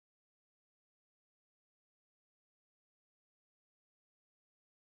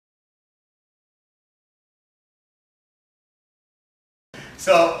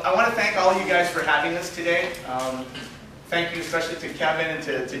So I want to thank all of you guys for having us today. Thank you especially to Kevin and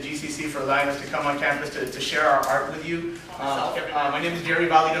to GCC for allowing us to come on campus to share our art with you. My name is Gerry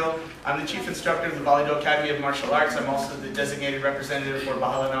Valido. I'm the Chief Instructor of the Valido Academy of Martial Arts. I'm also the designated representative for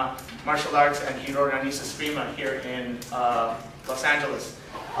F.M.A Martial Arts and Giron Arnis Escrima here in Los Angeles.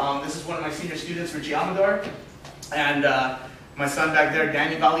 This is one of my senior students, Richie Amador, and my son back there,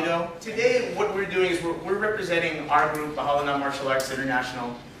 Danny Valido. Today what we're doing is we're representing our group, F.M.A Martial Arts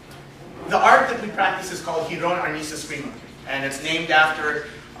International. The art that we practice is called Giron Arnis Escrima, and it's named after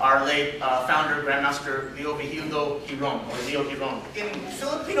our late founder, Grandmaster Leo Giron, or Leo Giron. In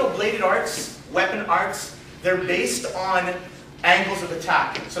Filipino bladed arts, weapon arts, they're based on angles of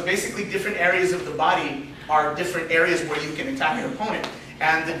attack. So basically different areas of the body are different areas where you can attack an opponent.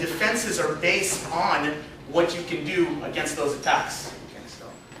 And the defenses are based on what you can do against those attacks. Okay,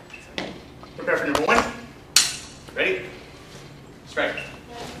 so prepare for number one. Ready? Strike.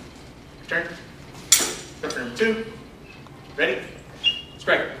 Return. Prepare for number two. Ready?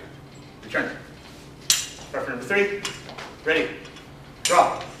 Strike. Return. Prepare for number three. Ready?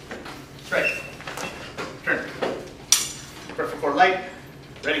 Draw. Strike. Return. Prepare for 4 light.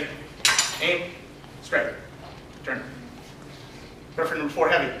 Ready? Aim. Strike. Return. Prepare for number 4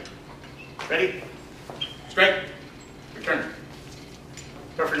 heavy. Ready? Strike. Return.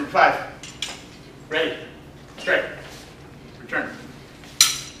 Prepare for number 5. Ready? Strike. Return.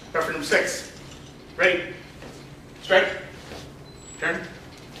 Prepare for number 6. Ready? Strike. Return.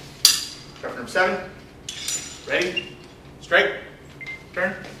 Prepare for number 7. Ready? Strike.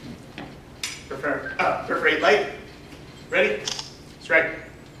 Return. Prepare for 8 light. Ready? Strike.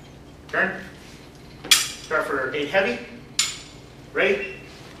 Turn. Prepare for 8 heavy. Ready?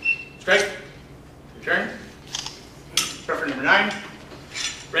 Strike. Return. Prepare for number 9.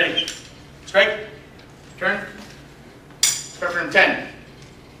 Ready? Strike. Turn. Prepare for number 10.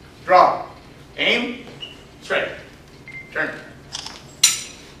 Draw. Aim. Strike. Turn.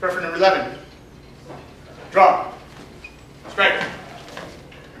 Prepare for number 11. Draw. Strike.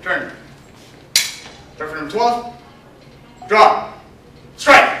 Return. Prepare for number 12. Draw.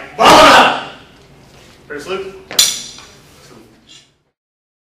 Strike. Voila! First salute.